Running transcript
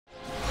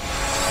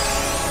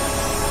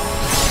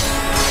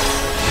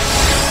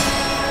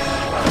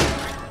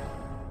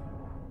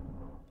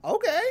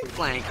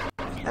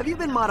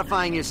been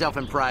modifying yourself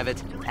in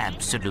private?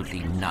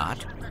 Absolutely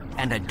not.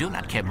 And I do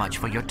not care much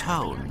for your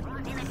tone.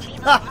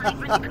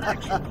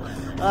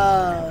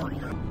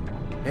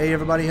 Hey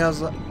everybody,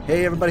 how's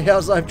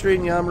life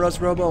treating you? I'm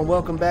Russ Robo, and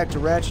welcome back to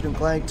Ratchet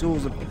Clank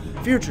Tools of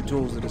Future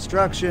Tools of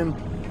Destruction.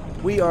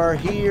 We are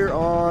here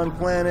on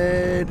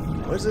planet...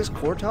 what is this,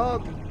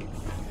 Kortog?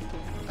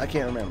 I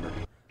can't remember.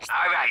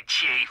 Alright,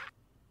 Chief.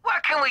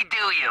 What can we do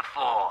you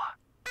for?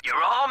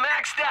 You're all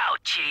maxed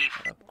out,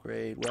 Chief.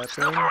 Upgrade weapon.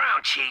 Snoop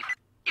around, Chief.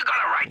 You got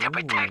a right to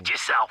protect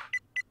yourself.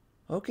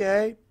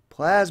 Okay.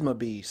 Plasma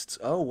beasts.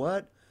 Oh,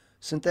 what?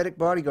 Synthetic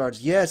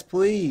bodyguards. Yes,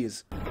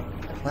 please.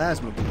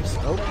 Plasma beasts.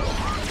 Oh.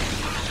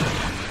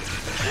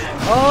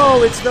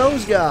 Oh, it's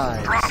those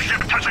guys.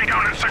 Dropship touching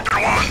down in Sector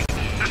 1.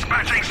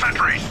 Dispatching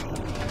sentries.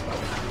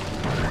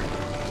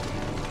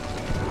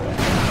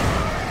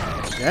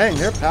 Dang,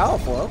 they're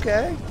powerful.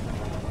 Okay.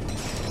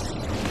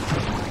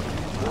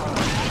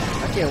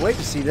 I can't wait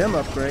to see them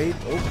upgrade.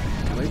 Oh,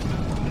 wait.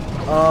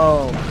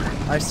 Oh,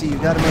 I see. You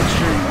got to make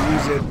sure you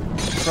use it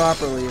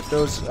properly. If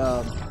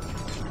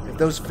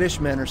those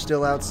fishmen are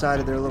still outside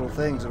of their little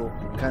things, it'll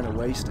kind of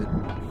waste it.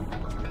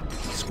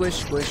 Squish,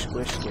 squish,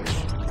 squish, squish.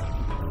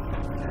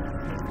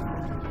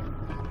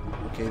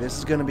 Okay, this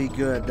is going to be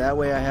good. That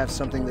way I have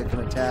something that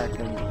can attack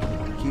and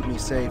keep me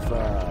safe,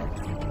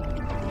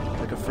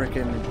 like a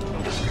frickin'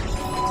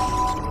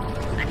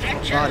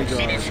 Attention,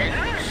 citizens.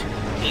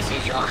 This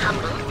is your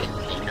humble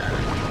dictator.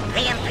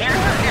 The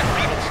Imperial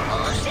Defense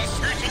Force is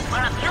searching for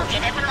a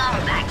fugitive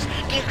Longbax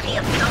guilty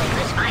of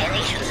countless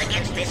violations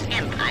against this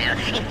empire,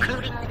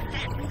 including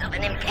theft of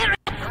an Imperial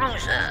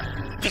cruiser.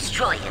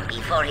 Destroy him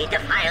before he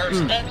defiles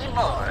any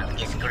more of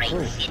this great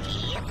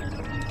city.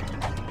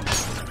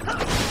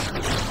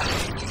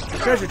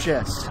 Treasure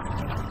chest.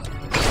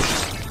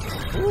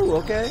 Ooh,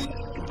 okay.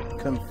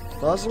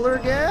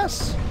 Confuzzler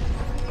gas?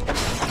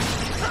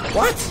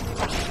 What?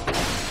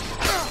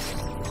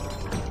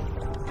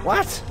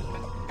 What?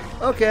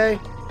 Okay.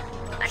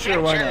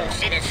 Sure, why not?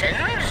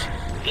 Citizens,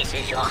 this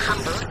is your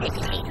humble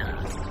dictator.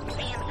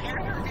 The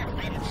Imperial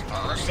Defense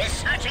Force is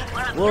searching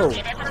for a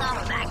fugitive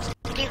Longbax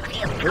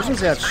guilty of those ones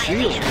have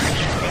shields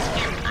against this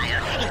empire,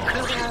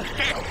 including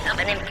theft of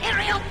an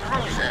Imperial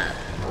cruiser.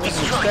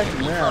 Destroy him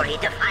before he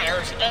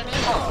defiles any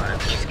more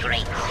of his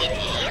great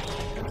city.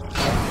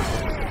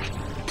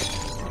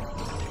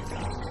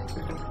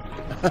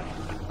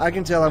 I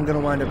can tell I'm going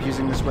to wind up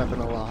using this weapon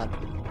a lot.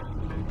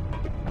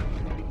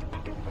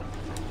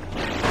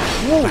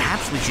 Whoa.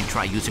 Perhaps we should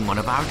try using one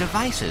of our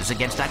devices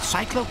against that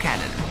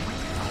cyclo-cannon.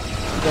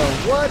 The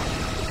what?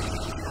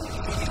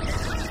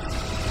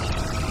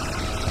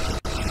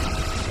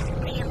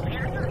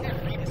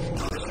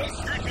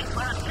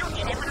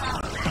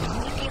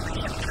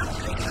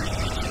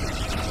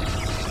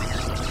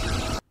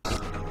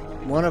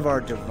 One of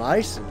our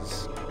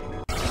devices?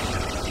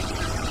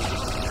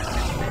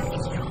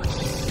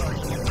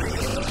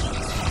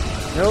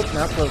 Nope,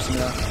 not close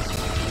enough.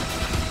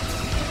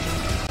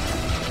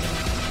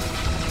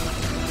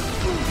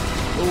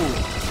 Ooh.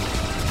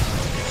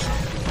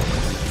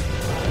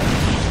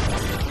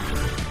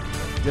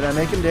 Did I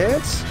make him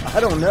dance? I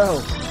don't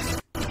know.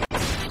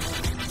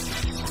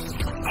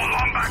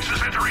 Lombax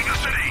is entering the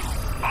city.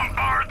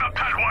 Bombard the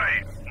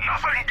pedway.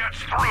 Nothing gets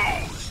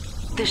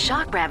through. The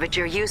Shock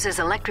Ravager uses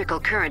electrical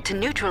current to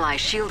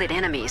neutralize shielded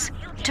enemies.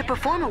 To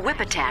perform a whip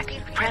attack,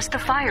 press the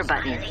fire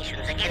button.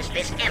 Violations against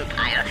this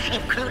empire,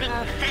 including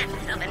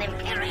theft of an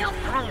Imperial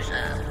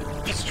cruiser.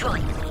 Destroy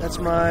him. That's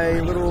my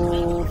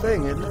little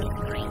thing, isn't it?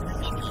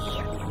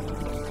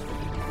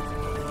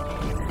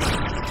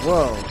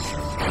 Whoa.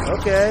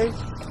 Okay.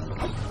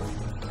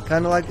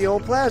 Kind of like the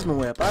old plasma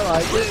whip. I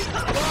like it.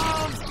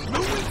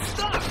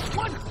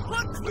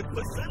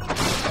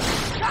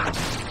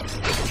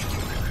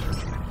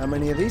 How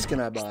many of these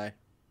can I buy?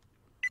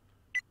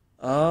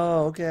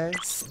 Oh, okay.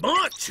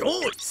 Smart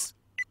choice.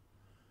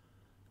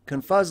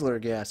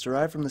 Confuzzler gas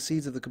derived from the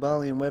seeds of the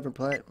Cabalian worm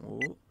plant.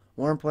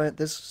 Worm plant.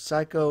 This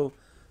psychotropic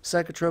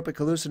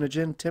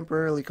hallucinogen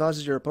temporarily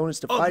causes your opponents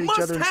to fight each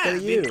other instead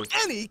of you. In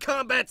any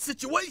combat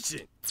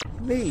situation.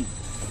 Neat.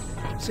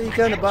 So you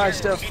kind of buy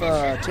stuff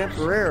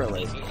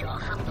temporarily.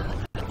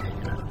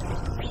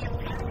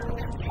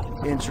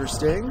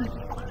 Interesting.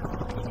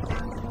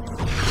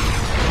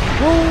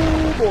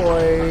 Oh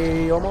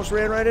boy! Almost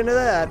ran right into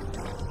that.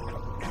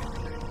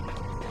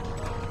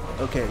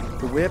 Okay,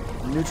 the whip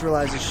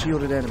neutralizes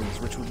shielded enemies,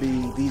 which would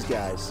be these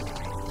guys.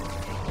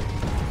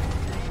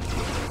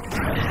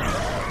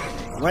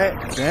 What?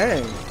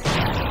 Dang.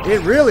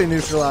 It really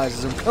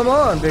neutralizes them. Come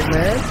on, big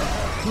man.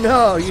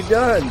 No, you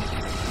done.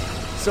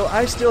 So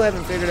I still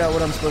haven't figured out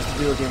what I'm supposed to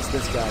do against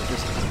this guy.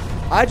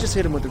 I just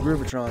hit him with the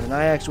Groovatron, and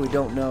I actually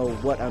don't know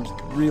what I'm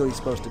really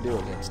supposed to do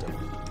against him.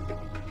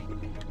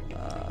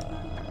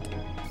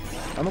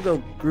 I'm gonna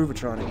go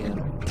Groovatron again.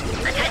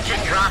 Attention,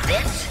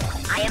 Droppits.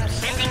 I am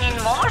sending in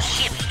more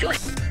ships to...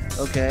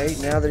 Okay,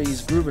 now that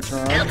he's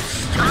Groovatron... Help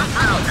stomp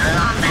out the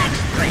Lombax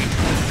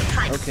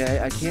threat. Okay,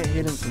 I can't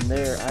hit him from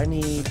there. I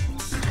need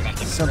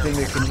something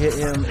that can hit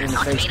him in the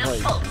face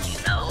plate.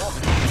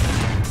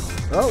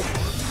 Oh!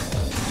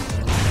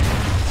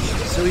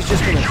 So he's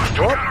just gonna... Just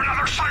took Whoop. out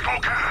another cycle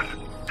cannon.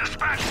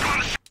 Dispatch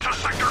guns to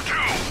Sector 2.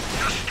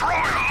 Destroy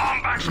the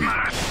Lombax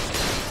menace.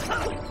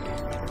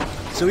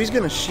 So he's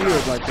gonna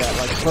shield like that,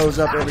 like close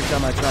up every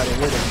time I try to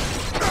hit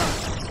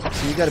him.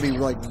 So you gotta be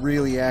like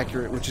really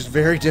accurate, which is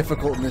very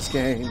difficult in this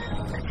game.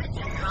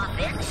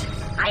 Prophet,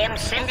 I am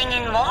sending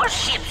in more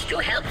ships to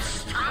help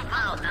stomp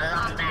out the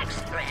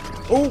Lombax threat.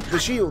 Oh, the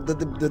shield,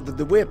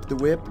 the whip.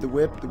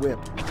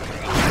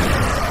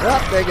 Oh,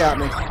 they got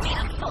me.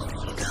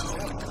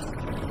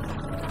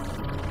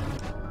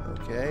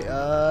 Okay,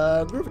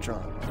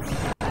 Groovatron.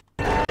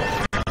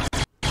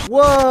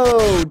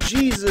 Whoa,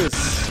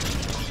 Jesus!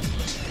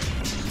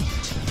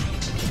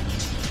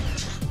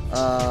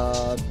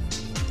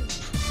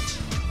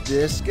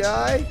 This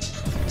guy?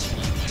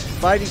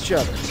 Fight each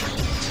other.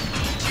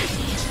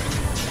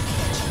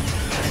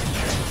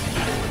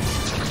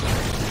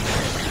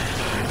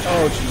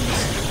 Oh, jeez.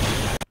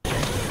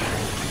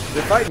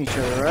 They're fighting each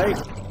other, right?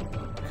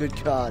 Good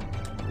God.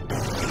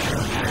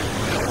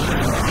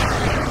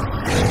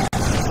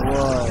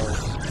 Whoa.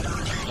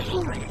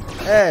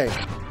 Hey!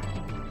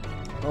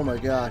 Oh my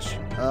gosh.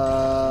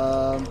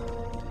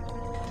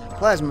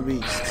 Plasma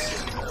beasts.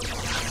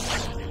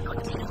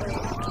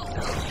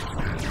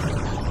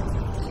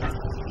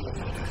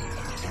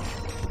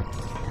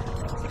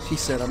 He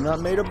said, I'm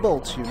not made of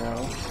bolts, you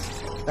know.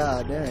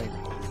 Ah, dang.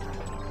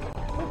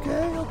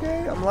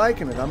 Okay. I'm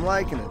liking it.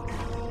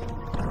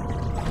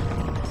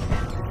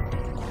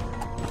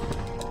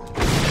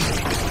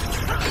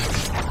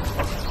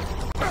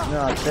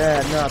 Not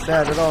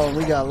bad at all.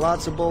 We got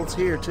lots of bolts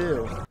here,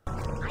 too.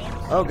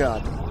 Oh,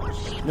 God.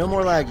 No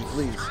more laggy,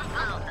 please.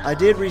 I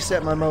did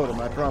reset my modem,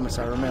 I promise,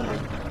 I remember.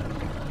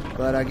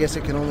 But I guess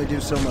it can only do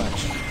so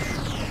much.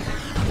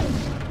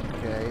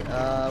 Okay,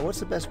 what's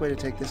the best way to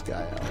take this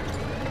guy out?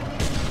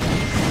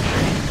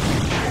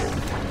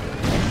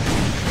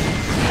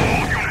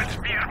 All units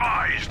be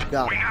advised.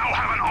 Got We it. now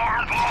have an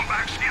armed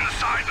Lombax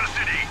inside the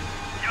city.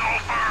 Yellow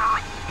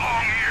fur,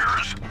 long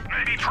ears,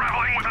 maybe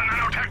traveling with a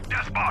nanotech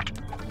deathbot.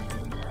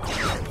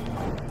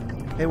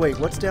 Hey, wait,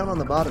 what's down on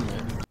the bottom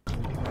there?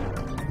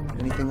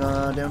 Anything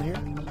down here?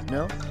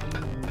 No?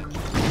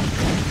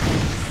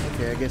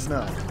 Okay, I guess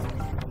not.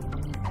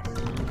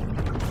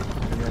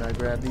 And then I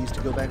grab these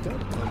to go back up.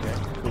 Okay,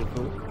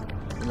 cool.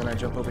 And then I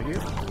jump over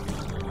here.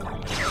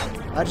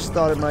 I just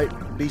thought it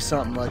might be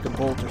something like a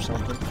bolt or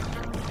something.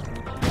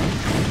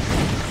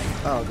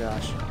 Oh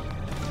gosh.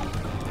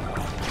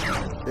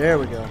 There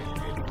we go.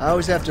 I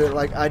always have to,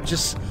 like, I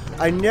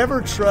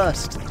never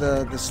trust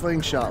the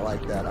slingshot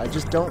like that. I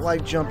just don't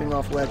like jumping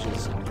off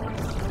ledges.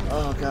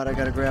 Oh god, I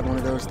gotta grab one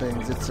of those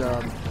things. It's,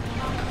 oh,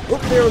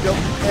 there we go.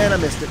 And I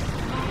missed it.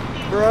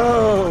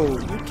 Bro,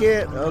 you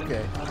can't,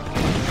 okay.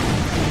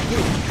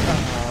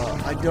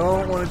 I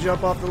don't want to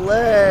jump off the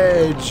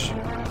ledge.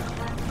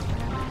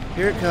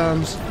 Here it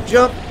comes.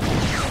 Jump!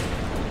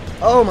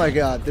 Oh my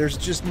god, there's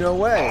just no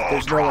way.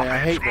 There's no way. I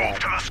hate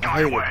that.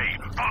 I hate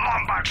it. The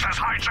Lombax has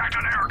hijacked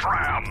an air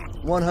tram.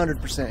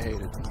 100%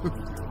 hate it.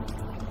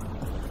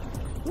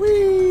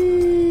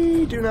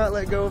 Whee! Do not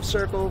let go of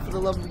circle, for the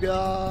love of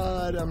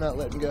God. I'm not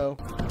letting go.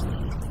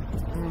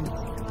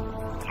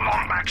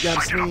 Lombax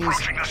Gotta sighted sneeze.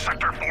 approaching the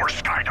Sector 4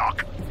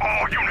 skydock.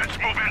 All units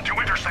move in to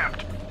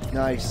intercept.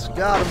 Nice.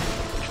 Got him.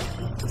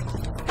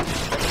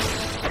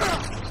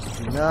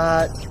 Do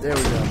not. There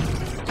we go.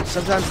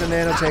 Sometimes the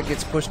nanotech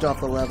gets pushed off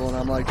the level, and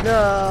I'm like,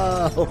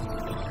 no!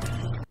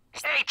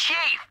 Hey,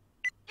 Chief!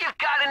 You've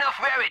got enough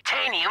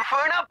raritanium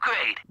for an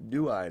upgrade!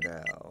 Do I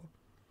now?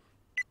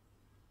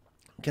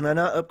 Can I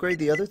not upgrade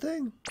the other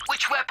thing?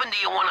 Which weapon do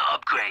you want to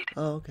upgrade?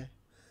 Oh, okay.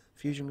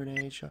 Fusion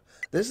grenade shot.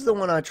 This is the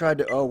one I tried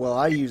to... Oh, well,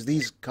 I use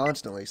these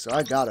constantly, so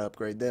I gotta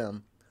upgrade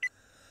them.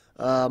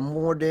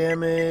 More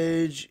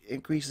damage,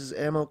 increases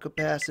ammo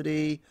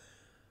capacity.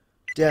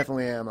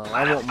 Definitely ammo.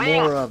 I want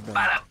more of them.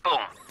 Bada boom.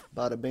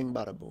 Bada bing,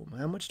 bada boom.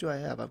 How much do I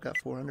have? I've got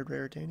 400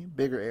 raritanium.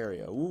 Bigger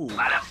area. Ooh.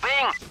 Bada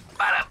bing,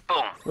 bada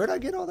boom. Where'd I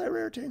get all that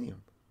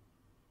raritanium?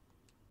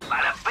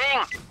 Bada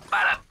bing,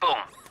 bada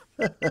boom.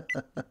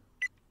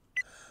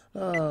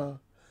 Oh,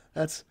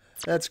 that's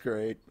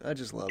great. I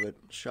just love it.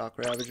 Shock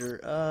Ravager.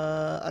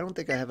 I don't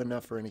think I have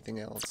enough for anything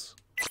else.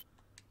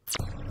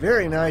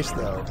 Very nice,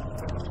 though.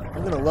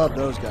 I'm gonna love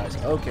those guys.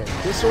 Okay,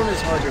 this one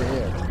is hard to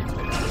hit.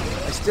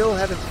 I still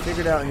haven't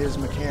figured out his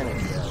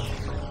mechanics yet.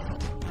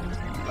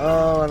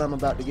 Oh, and I'm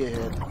about to get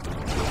hit.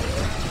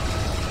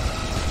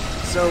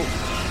 So,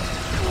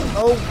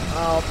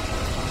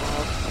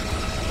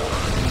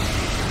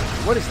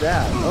 what is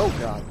that? Oh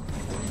god.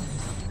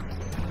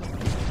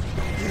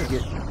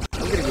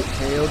 I'm gonna get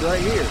KO'd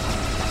right here.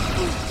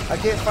 I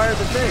can't fire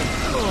the thing.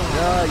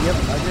 Yep,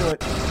 I knew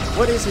it.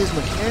 What is his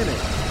mechanic?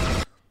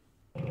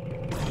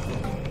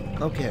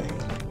 Okay.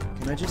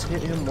 Can I just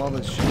hit him while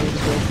the shield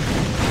is open?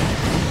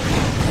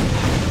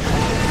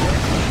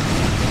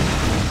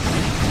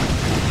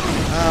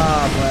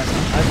 Ah, blast.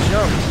 I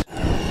jumped.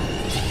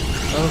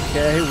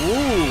 Okay,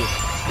 woo.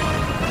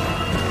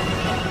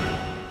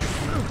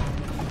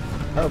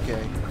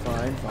 Okay,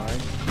 fine.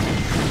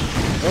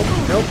 Oh,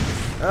 nope.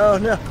 Oh,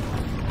 no.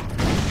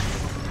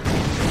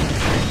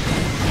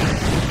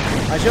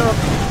 I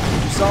jumped.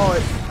 You saw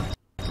it.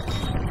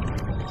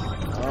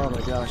 Oh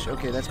my gosh.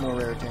 Okay, that's more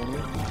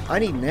Raritanium. I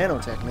need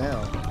nanotech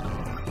now.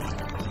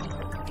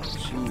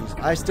 Jeez.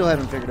 I still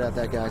haven't figured out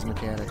that guy's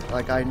mechanic.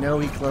 Like, I know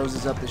he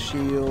closes up the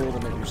shield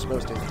and that you're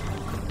supposed to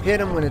hit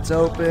him when it's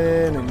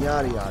open and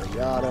yada yada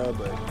yada,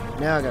 but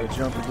now I gotta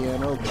jump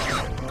again. Oh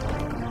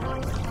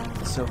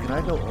god. So can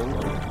I go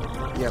over?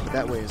 Yeah, but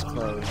that way is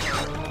closed.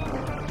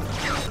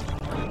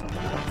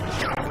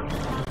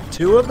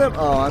 2 of them?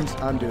 Oh,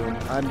 I'm doomed.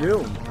 I'm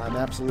doomed. I'm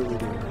absolutely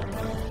doomed.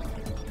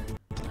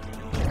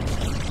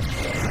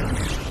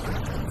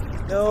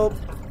 Nope.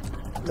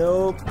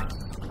 Nope.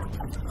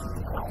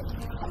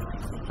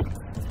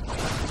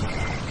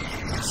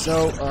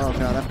 So, oh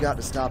god, I've got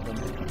to stop them.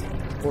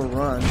 Or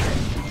run.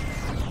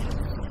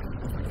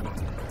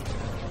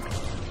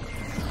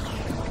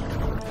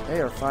 They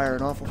are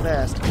firing awful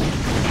fast.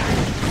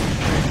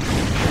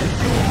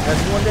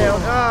 That's one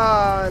down.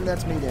 Ah, and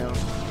that's me down.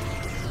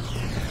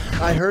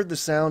 I heard the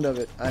sound of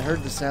it. But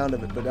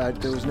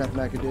there was nothing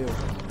I could do.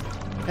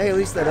 Hey, at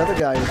least that other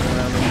guy isn't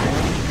around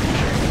anymore.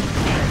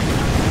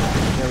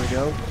 There we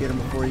go. Get him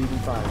before he even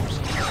fires.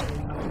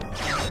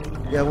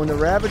 Yeah, when the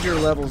Ravager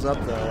levels up,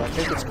 though, I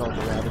think it's called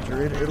the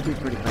Ravager, it'll be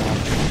pretty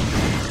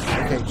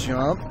powerful. Okay,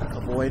 jump.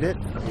 Avoid it.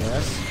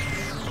 Yes.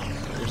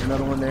 There's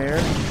another one there.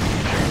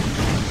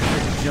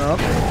 Jump.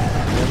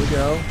 There we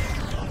go.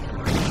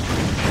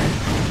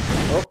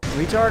 Oh,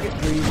 retarget,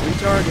 please.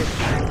 Retarget.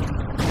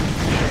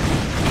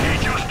 He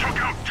just took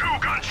out 2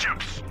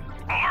 gunships.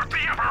 Alert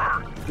the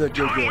Emperor. Good,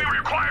 good, good. We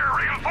require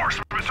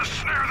reinforcements to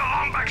snare the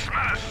Lombax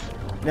menace.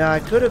 Now, I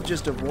could have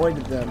just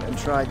avoided them and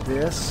tried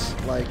this,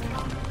 like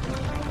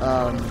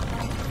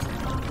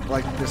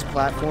this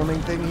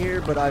platforming thing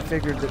here, but I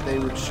figured that they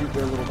would shoot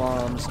their little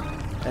bombs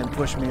and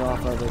push me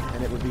off of it,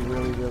 and it would be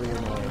really, really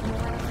annoying.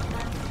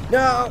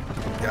 No!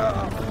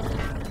 No!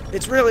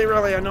 It's really,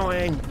 really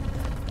annoying!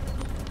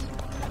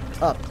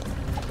 Up.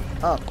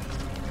 Up.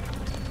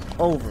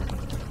 Over.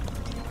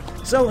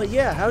 So,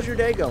 yeah, how's your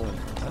day going?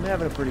 I'm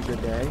having a pretty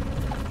good day,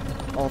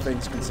 all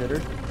things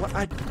considered.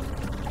 What?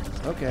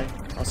 Okay,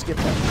 I'll skip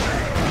that.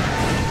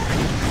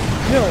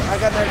 No, I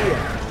got an idea.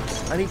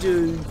 I need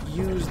to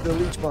use the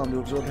leech bomb to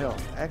absorb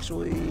health.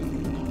 Actually,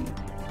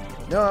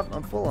 no,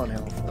 I'm full on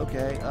health.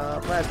 Okay,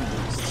 plasma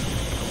beast.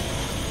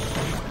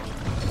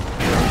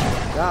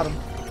 Got him.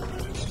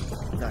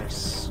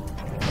 Nice.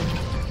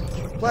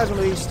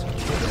 Plasma beast.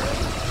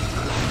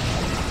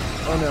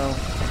 Oh no.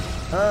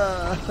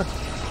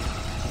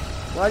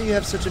 Why do you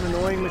have such an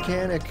annoying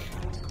mechanic?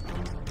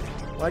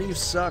 Why do you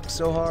suck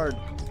so hard?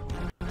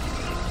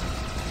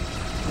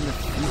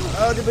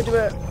 Oh, do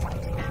it.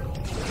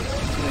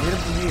 Hit him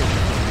from here.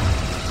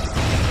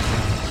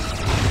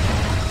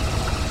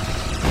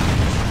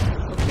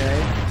 Okay.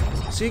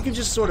 So you can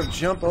just sort of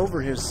jump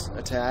over his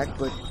attack,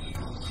 but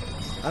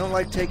I don't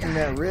like taking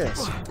that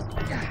risk.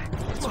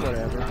 It's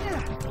whatever.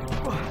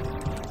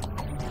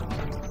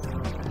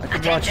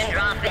 Attention,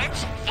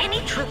 Drawbits.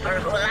 Any trooper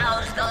who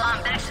allows the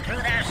Lombax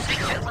through their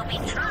sector will be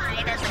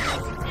tried as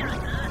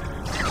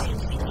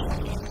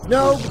a...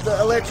 No, the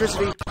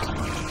electricity.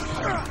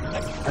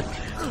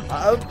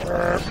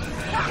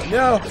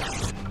 No.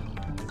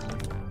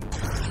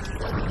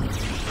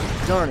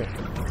 Darn it.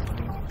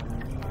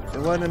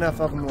 There wasn't enough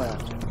of them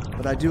left.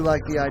 But I do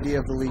like the idea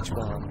of the leech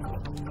bomb.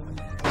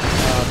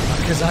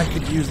 Because I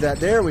could use that.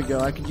 There we go.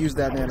 I could use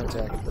that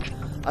nanotech.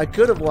 I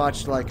could have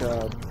watched like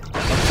a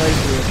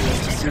playthrough of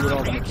this to see what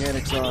all the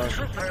mechanics are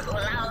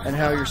and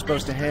how you're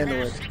supposed to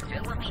handle it.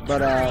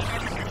 But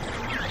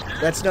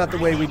that's not the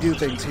way we do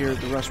things here at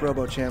the Russ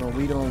Robo Channel.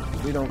 We don't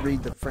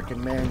read the frickin'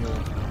 manual.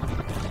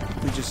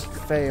 We just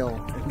fail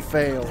and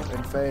fail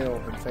and fail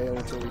and fail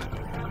until we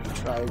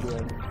try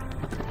again.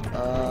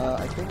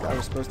 I think I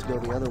was supposed to go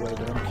the other way,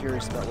 but I'm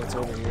curious about what's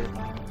over here.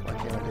 Why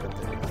can't I get up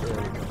there?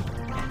 There we go.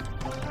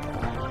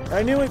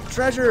 I knew it!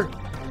 Treasure!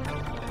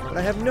 But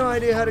I have no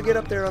idea how to get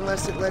up there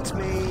unless it lets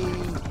me...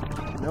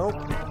 Nope.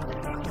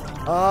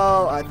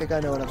 Oh, I think I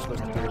know what I'm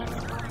supposed to do.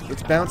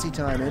 It's bouncy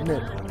time, isn't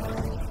it?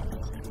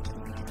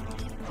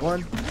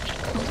 1,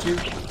 2,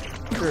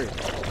 3.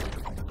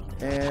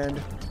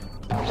 And...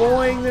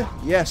 boing!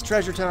 Yes,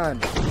 treasure time!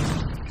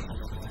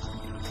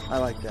 I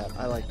like that.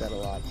 I like that a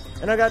lot.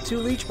 And I got 2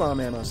 leech bomb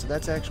ammo, so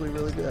that's actually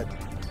really good.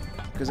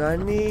 Because I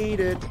need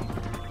it. I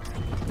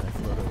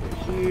float over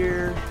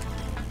here.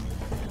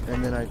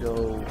 And then I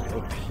go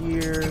up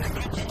here.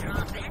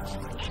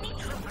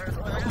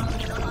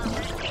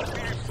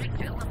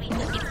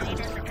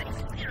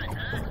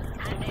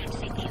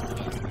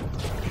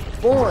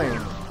 Boing!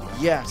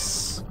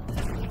 Yes!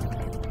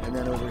 And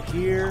then over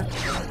here.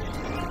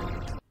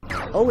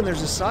 Oh, and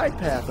there's a side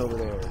path over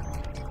there.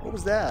 What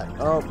was that?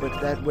 Oh, but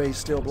that way's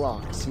still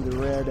blocked. See the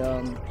red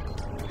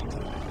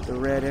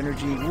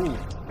energy? Ooh.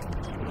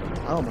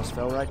 I almost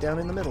fell right down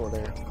in the middle of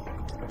there.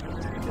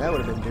 That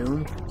would have been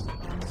doomed.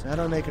 So how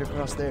do I make it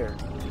across there?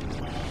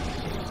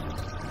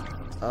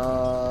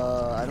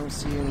 I don't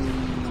see any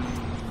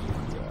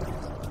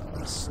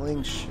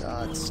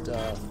slingshot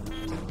stuff.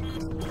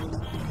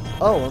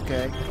 Oh,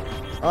 okay.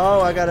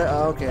 Oh, I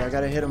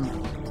gotta hit him.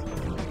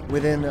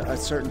 Within a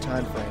certain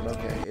time frame.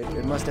 Okay,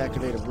 it must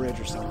activate a bridge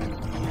or something.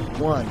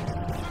 1,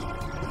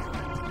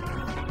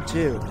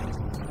 2.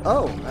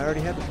 Oh, I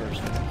already have the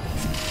first one.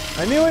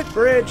 I knew it!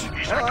 Bridge!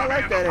 Oh, I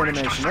like that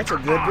animation. That's a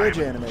good bridge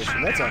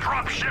animation. That's a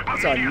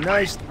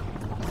nice,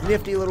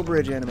 nifty little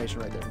bridge animation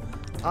right there.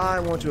 I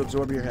want to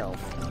absorb your health.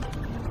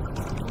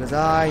 Because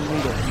I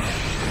need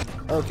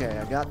it. Okay,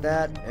 I got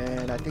that,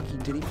 and I think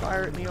did he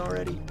fire at me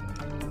already?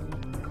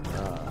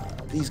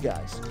 These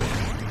guys.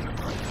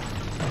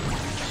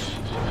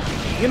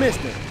 You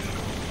missed me.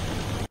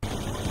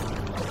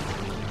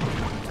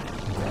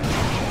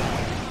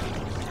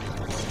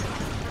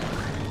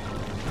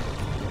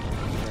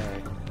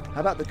 Okay. How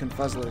about the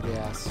Confuzzler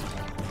gas?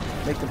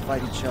 Make them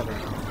fight each other,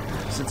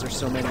 since there's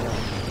so many of them.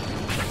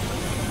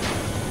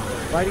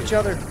 Fight each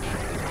other.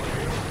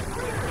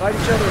 Fight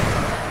each other.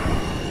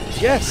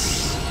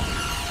 Yes!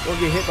 Or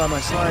get hit by my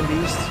slime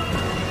beast.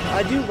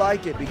 I do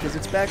like it because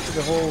it's back to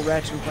the whole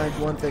Ratchet Clank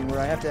 1 thing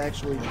where I have to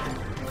actually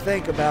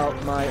think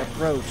about my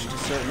approach to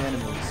certain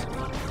enemies.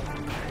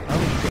 I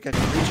don't even think I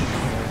can reach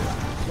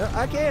them. No,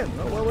 I can.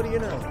 Oh, well, what do you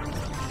know?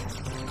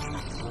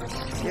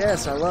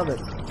 Yes, I love it.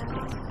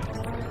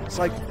 It's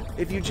like,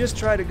 if you just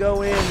try to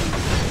go in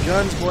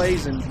guns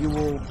blazing, you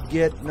will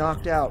get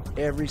knocked out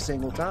every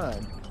single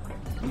time.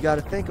 You got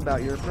to think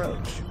about your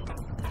approach.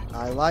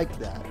 I like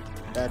that.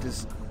 That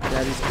is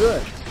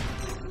good.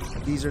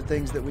 These are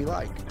things that we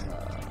like.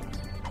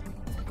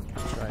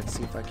 Try and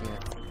see if I can.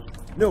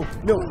 No,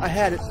 I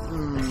had it.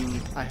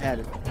 I had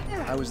it.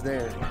 I was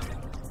there.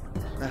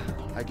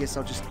 I guess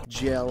I'll just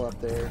gel up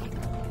there.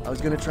 I was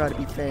going to try to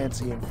be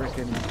fancy and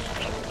frickin'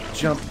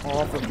 jump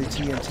off of the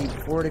TNT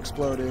before it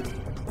exploded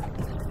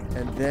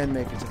and then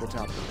make it to the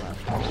top of the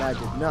platform. But I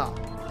did not,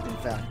 in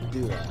fact,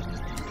 do that.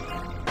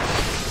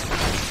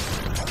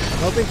 I'm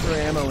hoping for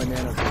ammo and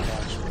nanotech,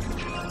 actually.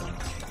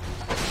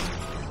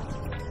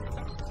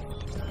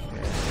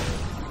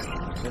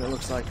 And it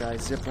looks like I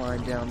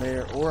zipline down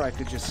there, or I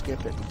could just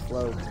skip it and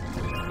float.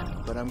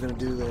 But I'm going to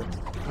do the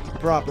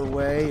proper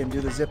way and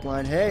do the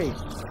zipline. Hey,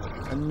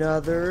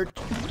 another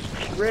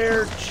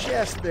rare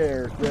chest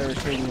there. Rare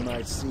titanium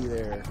I see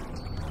there.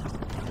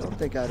 Don't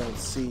think I don't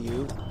see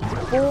you.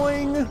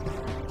 Boing! Yeah,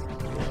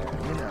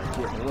 you're not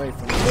getting away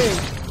from me.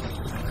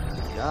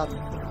 Got me.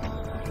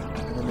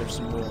 And then there's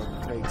some more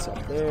crates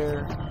up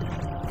there.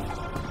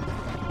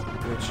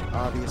 Which,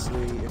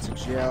 obviously, it's a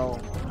gel.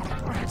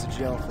 It's a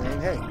gel thing.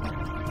 Hey.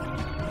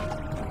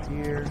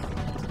 Here.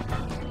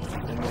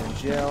 And then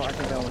gel. I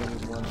think I only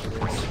need one for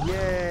this.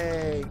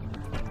 Yay!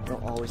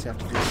 Don't always have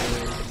to do it.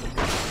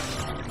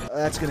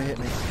 That's gonna hit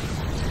me.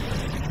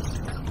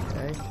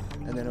 Okay.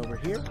 And then over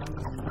here.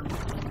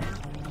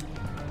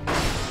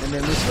 And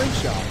then the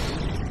slingshot.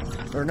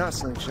 Or not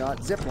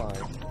slingshot,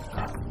 zipline.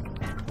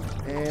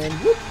 And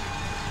whoop!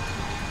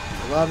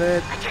 Love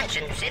it.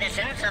 Attention,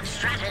 citizens of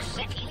Stratus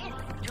City.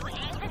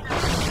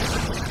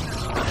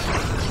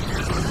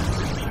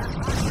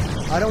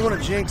 I don't want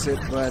to jinx it,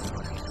 but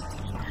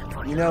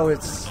you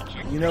notice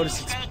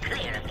it's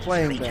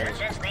playing better.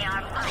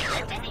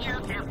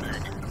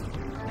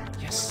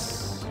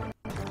 Yes.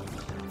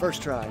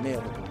 First try,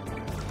 nailed it.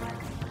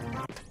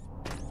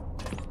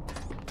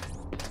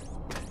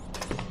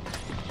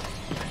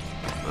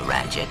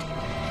 Ratchet,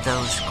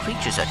 those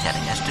creatures are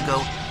telling us to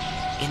go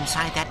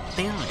inside that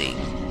building.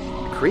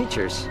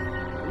 Creatures?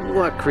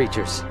 What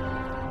creatures?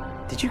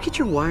 Did you get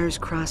your wires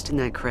crossed in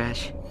that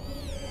crash?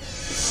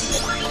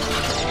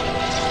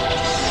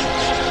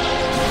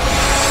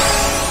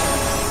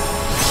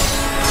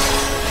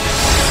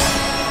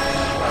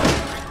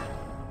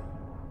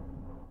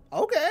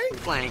 Okay.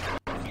 Clank,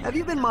 have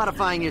you been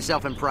modifying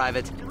yourself in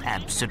private?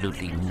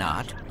 Absolutely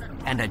not.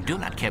 And I do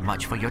not care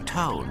much for your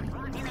tone.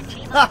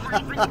 I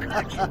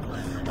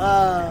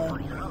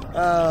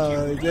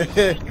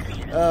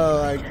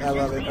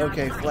love it.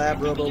 Okay,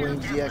 flap, robo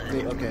wings,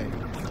 deactivate. Okay,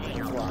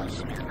 fly.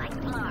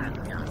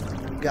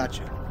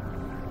 Gotcha.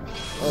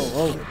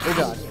 Oh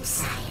God.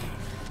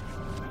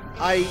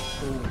 I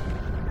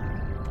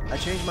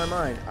changed my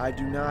mind. I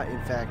do not,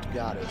 in fact,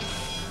 got it.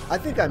 I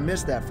think I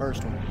missed that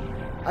first one.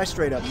 I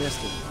straight up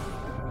missed it.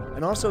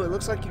 And also, it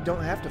looks like you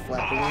don't have to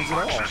flap the wings at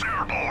all. Is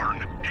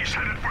airborne. He's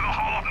headed for the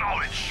Hall of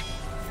Knowledge.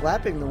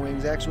 Flapping the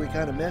wings actually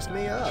kind of messed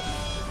me up.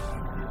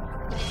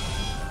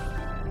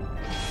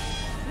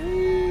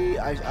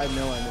 I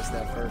know I missed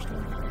that first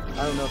one.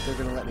 I don't know if they're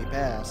gonna let me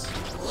pass.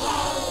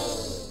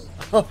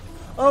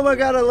 Oh my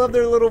God! I love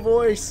their little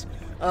voice.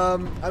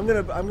 I'm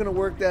gonna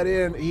work that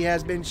in. He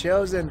has been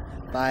chosen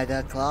by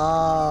the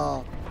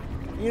claw.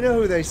 You know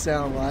who they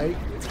sound like.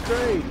 It's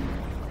great.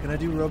 Can I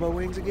do Robo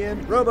Wings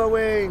again? Robo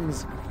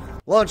Wings!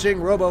 Launching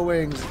Robo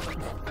Wings. Well,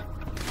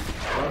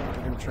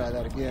 we're gonna try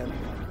that again.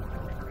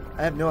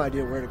 I have no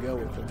idea where to go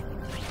with them.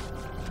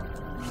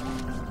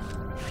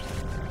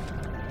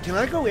 Can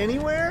I go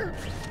anywhere?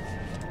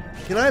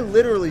 Can I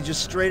literally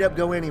just straight up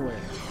go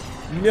anywhere?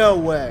 No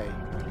way.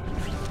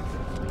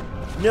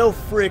 No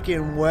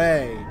freaking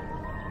way.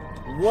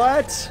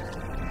 What?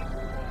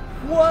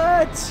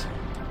 What?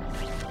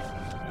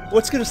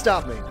 What's gonna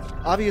stop me?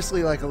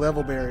 Obviously like a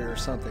level barrier or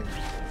something.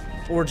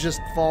 Or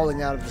just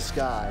falling out of the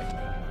sky?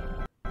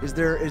 Is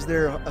there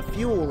a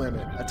fuel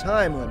limit? A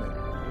time limit?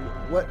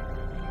 What?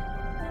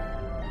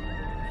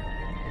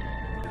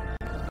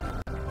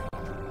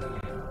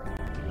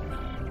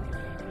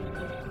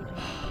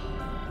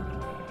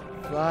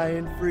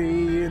 Flying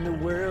free in the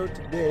world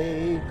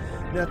today.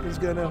 Nothing's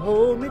gonna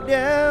hold me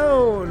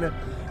down.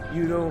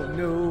 You don't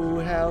know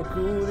how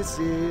cool this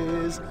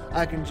is.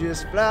 I can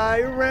just fly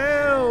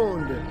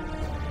around.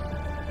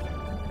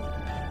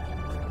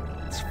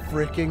 It's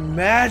freaking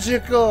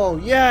magical.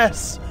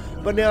 Yes!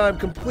 But now I'm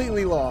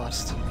completely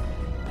lost.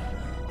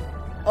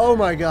 Oh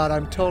my god,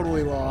 I'm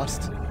totally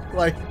lost.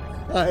 Like,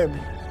 I am...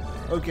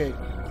 Okay.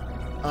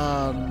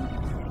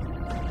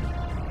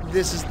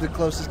 This is the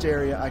closest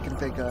area I can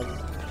think of.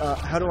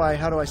 How do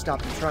I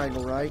stop the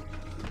triangle, right?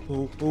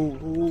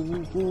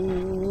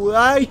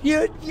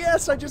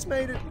 Yes, I just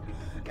made it.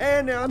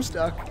 And now I'm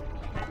stuck.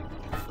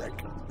 Frick.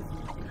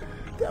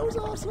 That was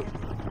awesome.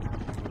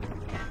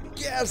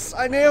 Yes,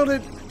 I nailed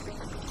it.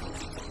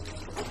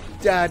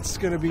 That's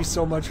gonna be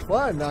so much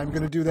fun. I'm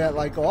gonna do that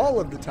like all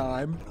of the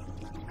time.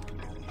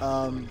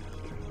 Oh,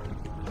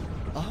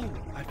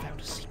 I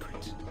found a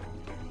secret.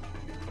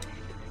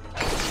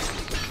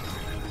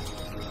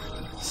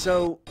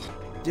 So,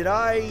 did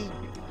I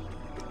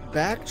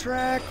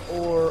backtrack,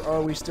 or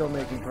are we still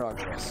making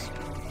progress?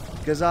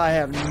 Because I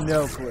have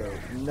no clue.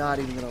 Not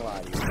even gonna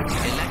lie to you.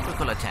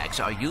 Electrical attacks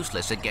are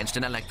useless against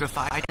an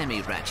electrified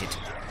enemy, Ratchet.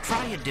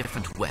 Try a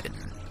different weapon.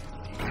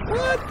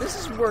 What? This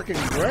is working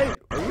great.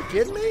 Are you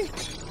kidding me?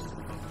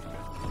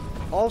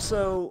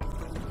 Also,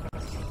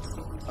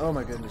 oh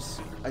my goodness.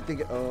 I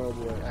think, oh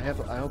boy. I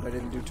hope I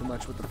didn't do too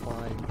much with the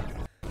flying.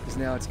 Because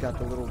now it's got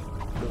the little,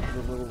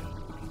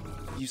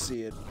 you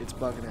see it. It's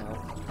bugging out.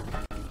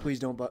 Please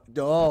don't bug.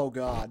 Oh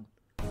god.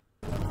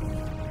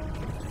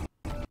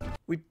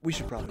 We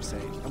should probably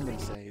save. I'm gonna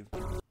save.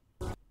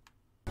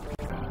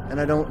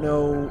 And I don't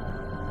know,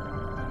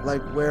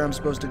 like, where I'm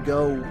supposed to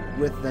go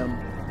with them.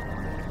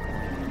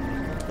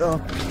 Oh,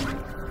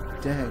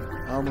 dang.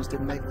 I almost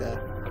didn't make that.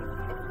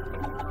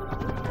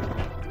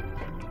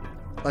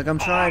 Like, I'm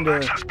trying to...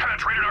 Max has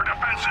penetrated our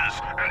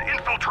defenses and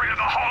infiltrated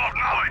the Hall of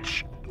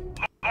Knowledge.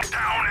 Lock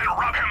down and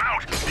rub him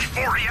out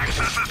before he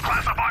accesses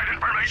classified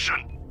information.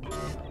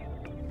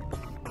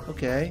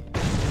 Okay.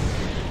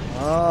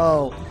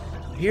 Oh,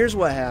 here's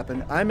what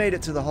happened. I made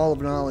it to the Hall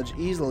of Knowledge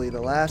easily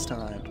the last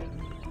time.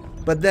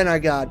 But then I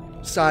got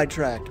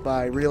sidetracked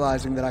by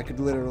realizing that I could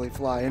literally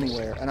fly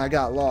anywhere, and I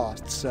got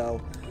lost,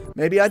 so...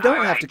 Maybe I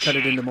don't have to cut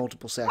it into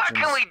multiple sections.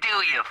 What can we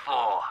do you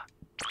for?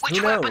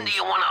 Which weapon do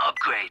you want to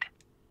upgrade?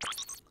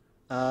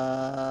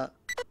 I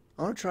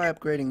want to try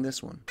upgrading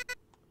this one.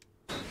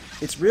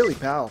 It's really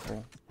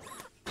powerful.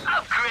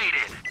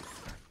 Upgraded.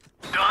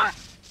 Done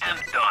and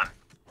done.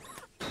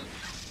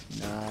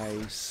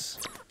 Nice.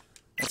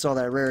 That's all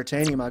that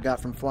raritanium I got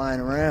from flying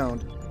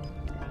around.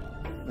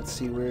 Let's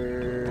see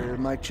where...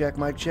 Mic check,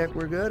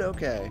 we're good?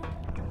 Okay.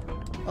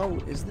 Oh,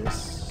 is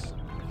this...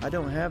 I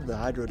don't have the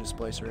hydro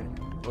displacer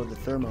anymore. Or the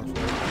thermo fluid.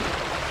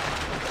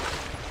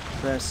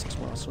 Pressed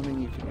while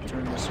swimming, you can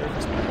return to the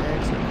surface by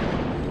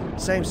accident.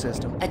 Same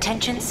system.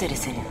 Attention,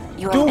 citizen.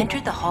 You have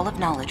entered the Hall of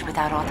Knowledge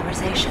without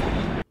authorization.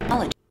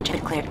 Knowledge has been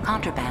declared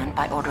contraband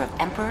by order of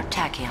Emperor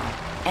Tachyon.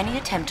 Any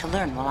attempt to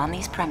learn while on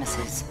these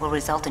premises will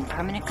result in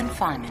permanent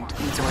confinement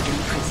in Zoni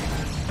prison.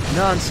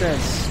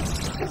 Nonsense.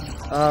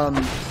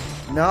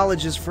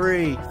 Knowledge is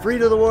free. Free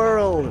to the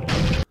world.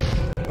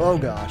 Oh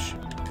gosh.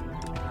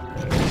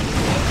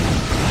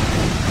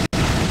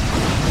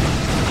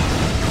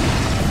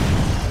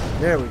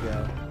 There we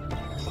go.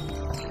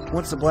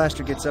 Once the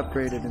blaster gets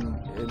upgraded and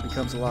it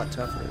becomes a lot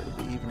tougher, it'll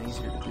be even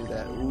easier to do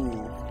that.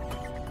 Ooh.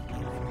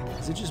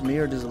 Is it just me,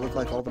 or does it look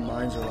like all the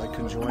mines are like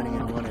conjoining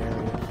in one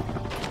area?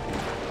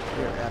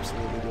 They're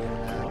absolutely doing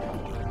that.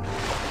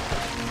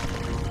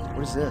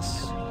 What is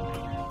this?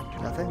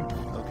 Nothing?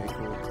 Okay,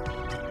 cool.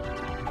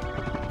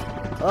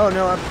 Oh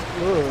no, I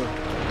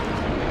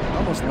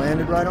almost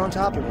landed right on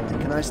top of one.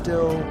 Can I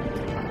still...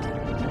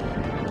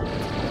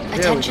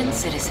 Attention,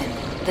 citizen.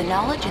 The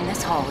knowledge in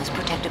this hall is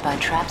protected by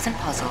traps and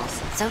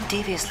puzzles so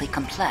deviously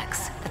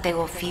complex that they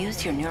will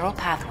fuse your neural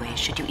pathways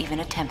should you even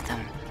attempt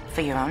them.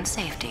 For your own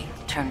safety,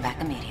 turn back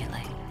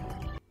immediately.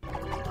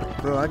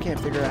 Bro, I can't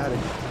figure out how to...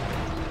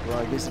 Well,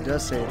 I guess it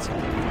does say it's a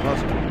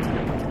puzzle.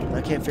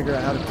 I can't figure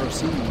out how to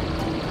proceed.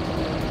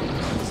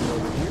 Is it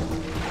over here?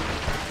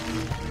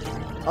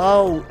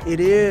 Oh, it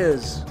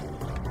is!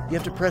 You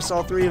have to press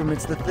all three of them.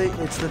 It's the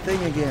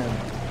thing again.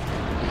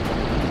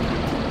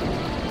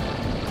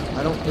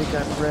 I don't think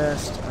I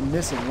pressed. I'm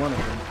missing one of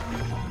them.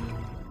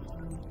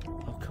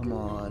 Oh, come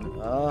on.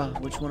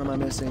 Which one am I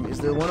missing? Is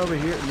there one over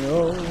here?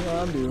 No,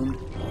 I'm doomed.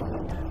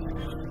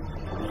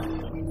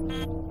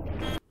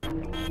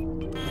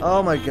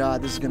 Oh my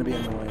god, this is going to be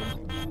annoying.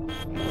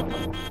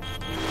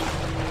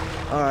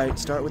 Alright,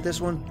 start with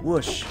this one.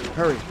 Whoosh.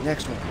 Hurry.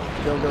 Next one.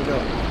 Go, go, go.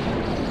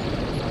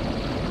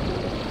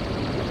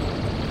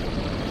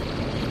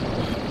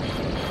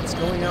 It's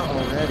going out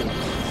already.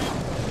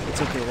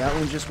 It's okay, that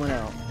one just went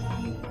out.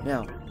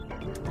 Now,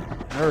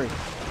 hurry. Go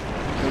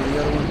the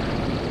other one?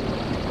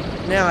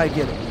 Now I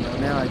get it. You know,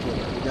 now I get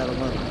it. You gotta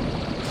learn.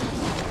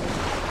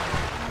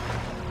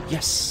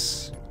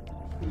 Yes!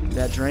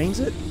 That drains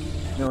it?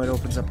 No, it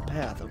opens up a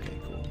path. Okay,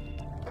 cool.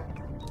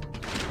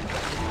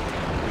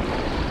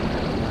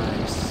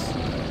 Nice.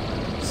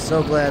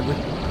 So glad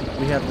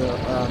we have the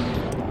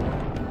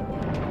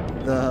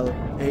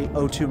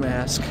O2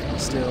 mask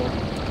still.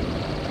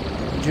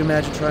 Could you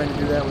imagine trying to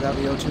do that without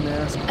the O2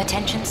 mask?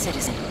 Attention,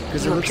 citizen.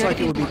 Because it looks like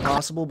it would be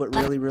possible, but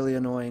really, really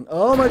annoying.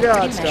 Oh my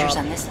God! Measures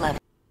Stop! on this level.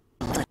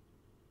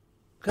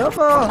 Come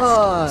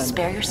on!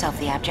 Spare yourself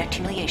the abject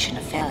humiliation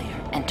of failure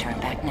and turn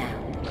back now.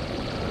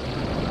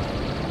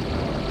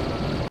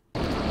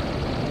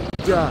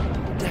 God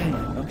dang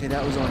it. Okay,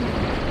 that was on you.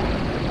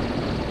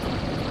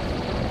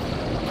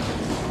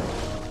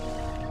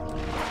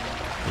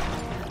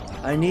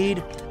 I need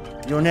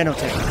your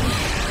nanotech.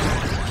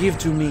 Give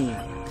to me.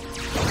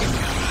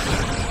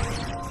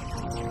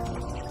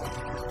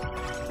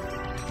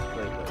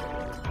 Wait.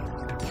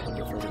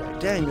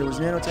 Dang, there was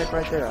nanotech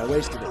right there. I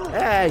wasted it.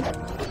 Hey!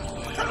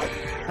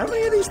 How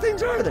many of these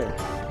things are there?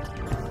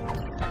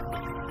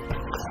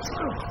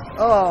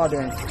 Oh,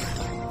 dang.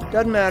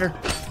 Doesn't matter.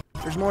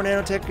 There's more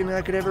nanotech than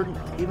I could ever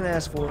even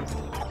ask for.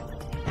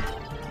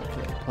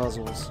 Okay,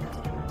 puzzles.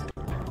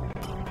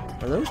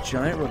 Are those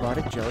giant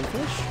robotic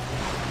jellyfish?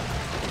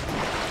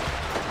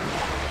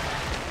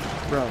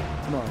 Bro,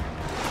 come on.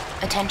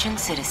 Attention,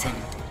 citizen.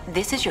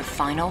 This is your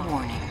final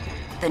warning.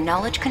 The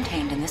knowledge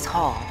contained in this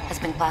hall has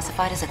been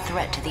classified as a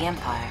threat to the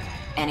Empire.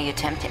 Any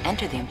attempt to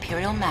enter the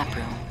Imperial map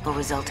room will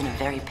result in a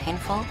very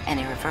painful and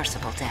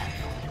irreversible death.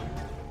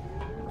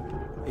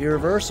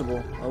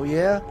 Irreversible? Oh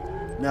yeah?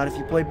 Not if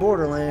you play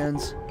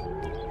Borderlands.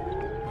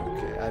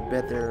 Okay, I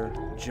bet they're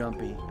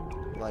jumpy.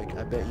 Like,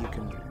 I bet you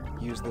can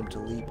use them to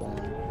leap on.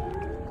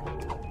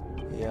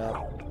 Yep.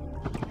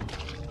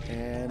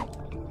 And...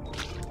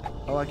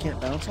 oh, I can't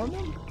bounce on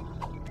them?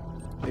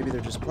 Maybe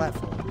they're just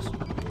platforms.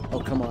 Oh,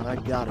 come on, I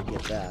gotta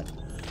get that.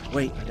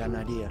 Wait, I got an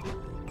idea.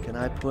 Can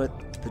I put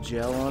the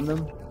gel on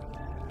them?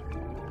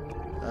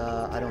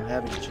 I don't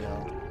have any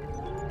gel.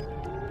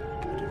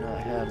 I do not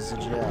have the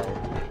gel.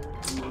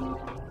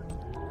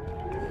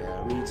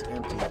 Yeah, read's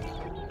empty.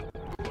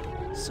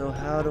 So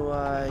how do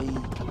I...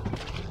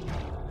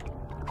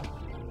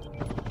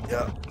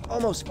 yeah,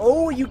 almost.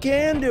 Oh, you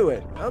can do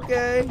it.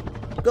 Okay.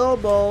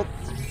 Gold bolt.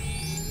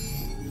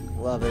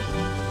 Love it.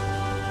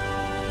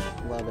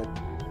 Love it.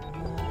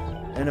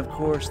 And of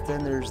course,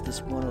 then there's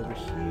this one over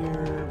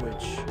here,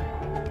 which... I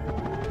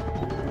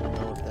don't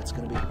know if that's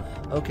going to be...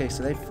 okay,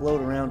 so they float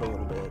around a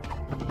little bit.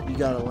 You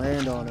got to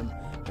land on them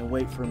and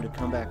wait for them to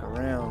come back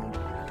around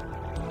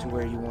to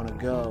where you want to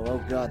go. Oh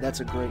god,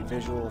 that's a great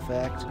visual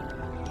effect.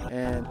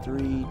 And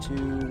 3,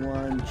 2,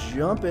 1,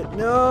 jump it.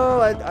 No,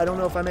 I don't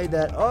know if I made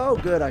that. Oh,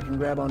 good, I can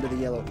grab onto the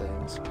yellow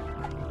things.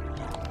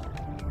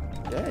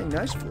 Dang,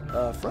 nice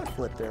front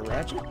flip there,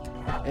 Ratchet.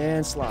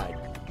 And slide.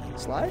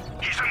 Slide?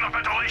 He's in the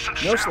ventilation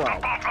No shaft slide.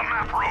 above the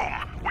map room.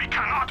 We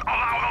cannot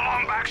allow the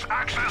Lombax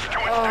access to its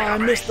Oh, I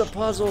database. missed the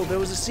puzzle. There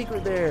was a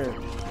secret there.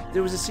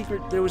 There was a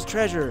secret. There was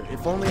treasure.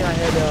 If only I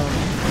had,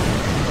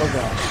 oh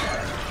gosh.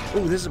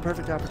 Oh, this is a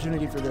perfect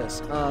opportunity for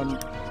this.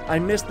 I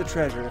missed the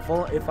treasure.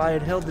 If I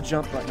had held the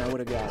jump button, I would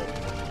have got it.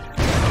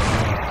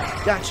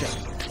 Gotcha.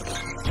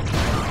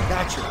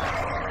 Gotcha.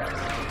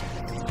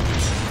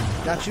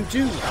 Got you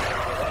too.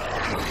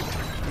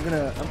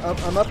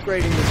 I'm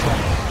upgrading this one.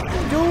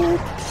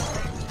 Dude.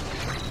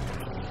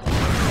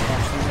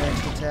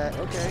 Next attack.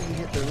 Okay, you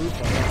hit the roof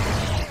on it.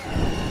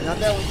 Not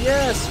that one.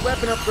 Yes,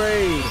 weapon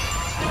upgrade.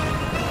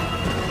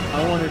 I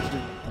wanted to,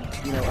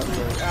 you know,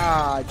 upgrade.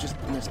 Ah, I just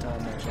missed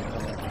time actually.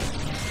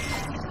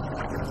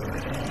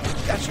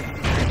 Gotcha.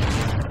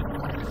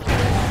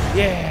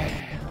 Yeah.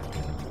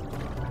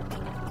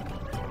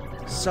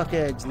 Suck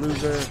eggs,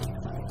 loser.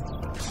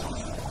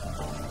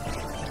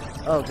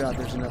 Oh god,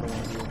 there's another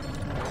one here.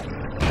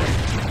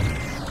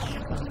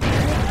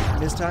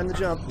 Missed time to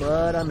jump,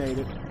 but I made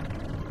it.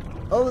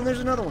 Oh, and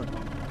there's another one.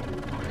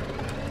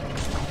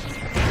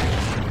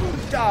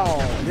 Oh,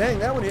 dang,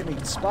 that one hit me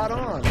spot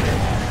on.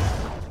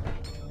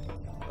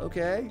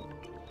 Okay.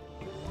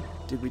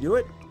 Did we do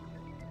it?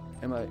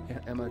 Am I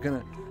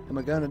gonna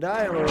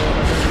die or am I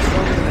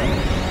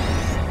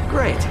gonna be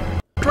Great.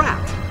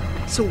 Trapped.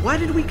 So why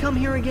did we come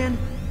here again?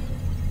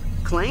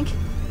 Clank?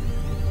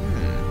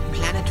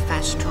 Planet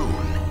Fastoon.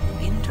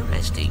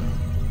 Interesting.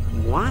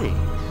 Why?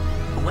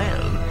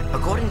 Well,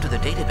 according to the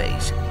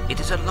database, it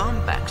is a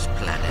Lombax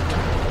planet.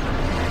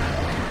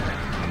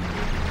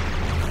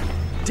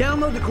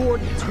 Download the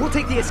coordinates. We'll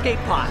take the escape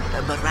pod.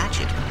 But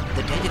Ratchet,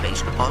 the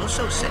database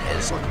also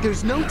says...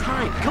 There's no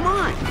time. Come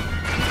on.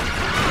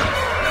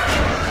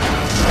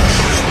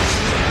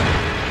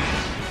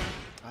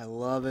 I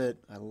love it.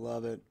 I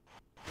love it.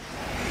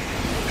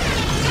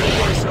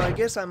 Okay, so I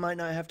guess I might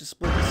not have to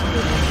split this into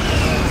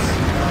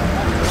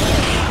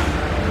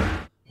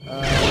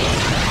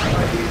I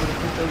might be able to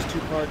put those two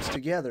parts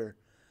together,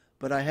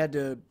 but I had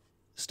to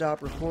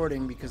stop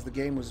recording because the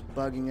game was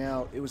bugging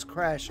out. It was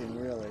crashing,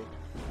 really.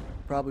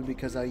 Probably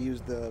because I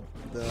used the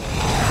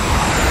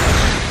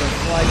the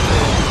flight to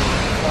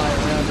fly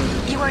around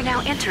it. You are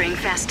now entering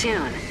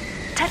Fastoon.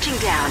 Touching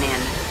down in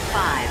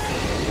 5,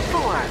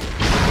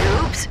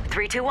 4. Oops,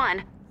 3, 2,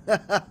 1.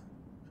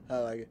 I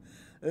like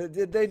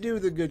it. They do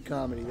the good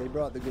comedy. They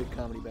brought the good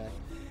comedy back.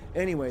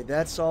 Anyway,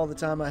 that's all the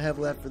time I have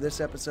left for this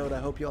episode. I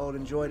hope you all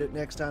enjoyed it.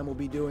 Next time we'll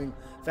be doing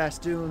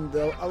Fastoon,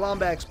 the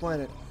Lombax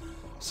planet.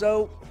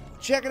 So,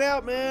 check it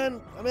out,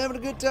 man. I'm having a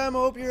good time. I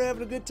hope you're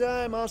having a good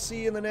time. I'll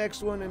see you in the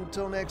next one.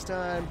 Until next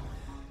time,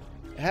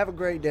 have a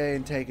great day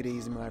and take it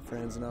easy, my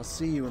friends, and I'll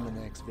see you in the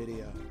next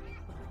video.